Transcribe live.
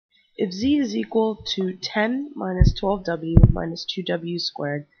If z is equal to 10 minus 12w minus 2w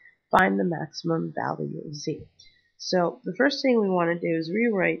squared, find the maximum value of z. So the first thing we want to do is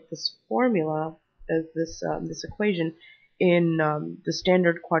rewrite this formula, this equation, in the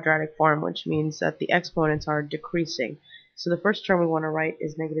standard quadratic form, which means that the exponents are decreasing. So the first term we want to write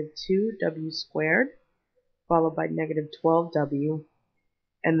is negative 2w squared, followed by negative 12w,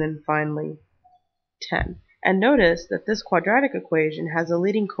 and then finally 10. And notice that this quadratic equation has a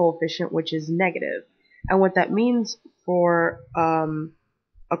leading coefficient which is negative. And what that means for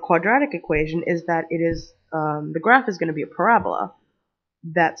a quadratic equation is that it is the graph is going to be a parabola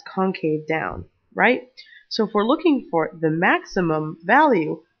that's concave down, right? So if we're looking for the maximum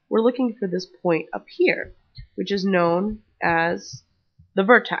value, we're looking for this point up here, which is known as the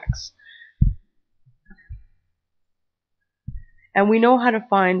vertex. And we know how to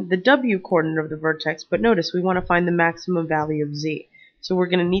find the w coordinate of the vertex, but notice we want to find the maximum value of z. So we're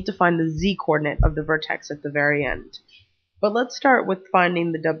going to need to find the z coordinate of the vertex at the very end. But let's start with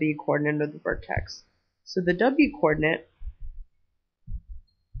finding the w coordinate of the vertex. So the w coordinate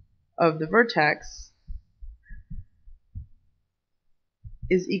of the vertex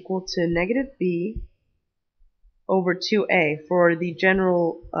is equal to negative b over 2a for the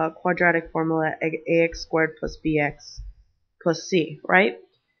general quadratic formula ax squared plus bx plus c, right?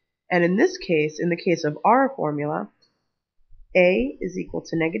 And in this case, in the case of our formula, a is equal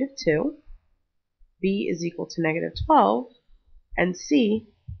to negative 2, b is equal to negative 12, and c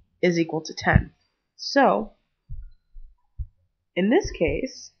is equal to 10. So, in this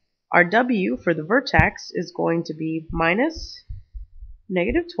case, our w for the vertex is going to be minus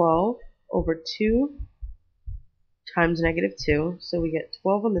negative 12 over 2 times negative 2. So we get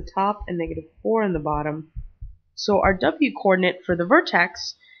 12 on the top and negative 4 on the bottom. So our w coordinate for the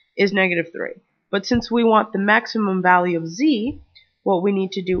vertex is negative 3. But since we want the maximum value of z, what we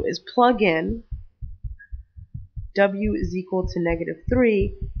need to do is plug in w is equal to negative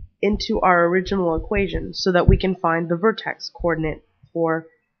 3 into our original equation so that we can find the vertex coordinate for,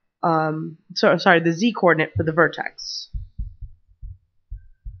 the z coordinate for the vertex.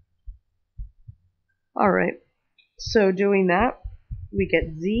 Alright, so doing that, we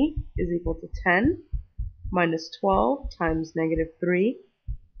get z is equal to 10 minus 12 times negative 3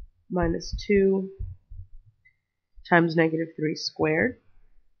 minus 2 times negative 3 squared.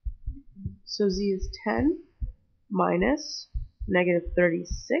 So z is 10 minus negative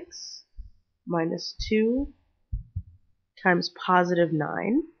 36 minus 2 times positive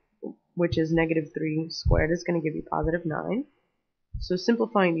 9, which is negative 3 squared is going to give you positive 9. So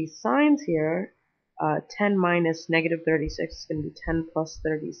simplifying these signs here, 10 minus negative 36 is going to be 10 plus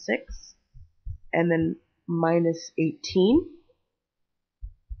 36, and then minus 18.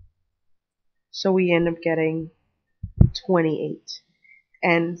 So we end up getting 28.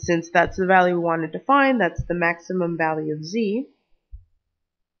 And since that's the value we wanted to find, that's the maximum value of z,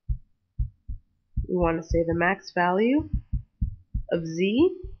 we want to say the max value of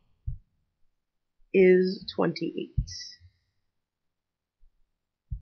z is 28.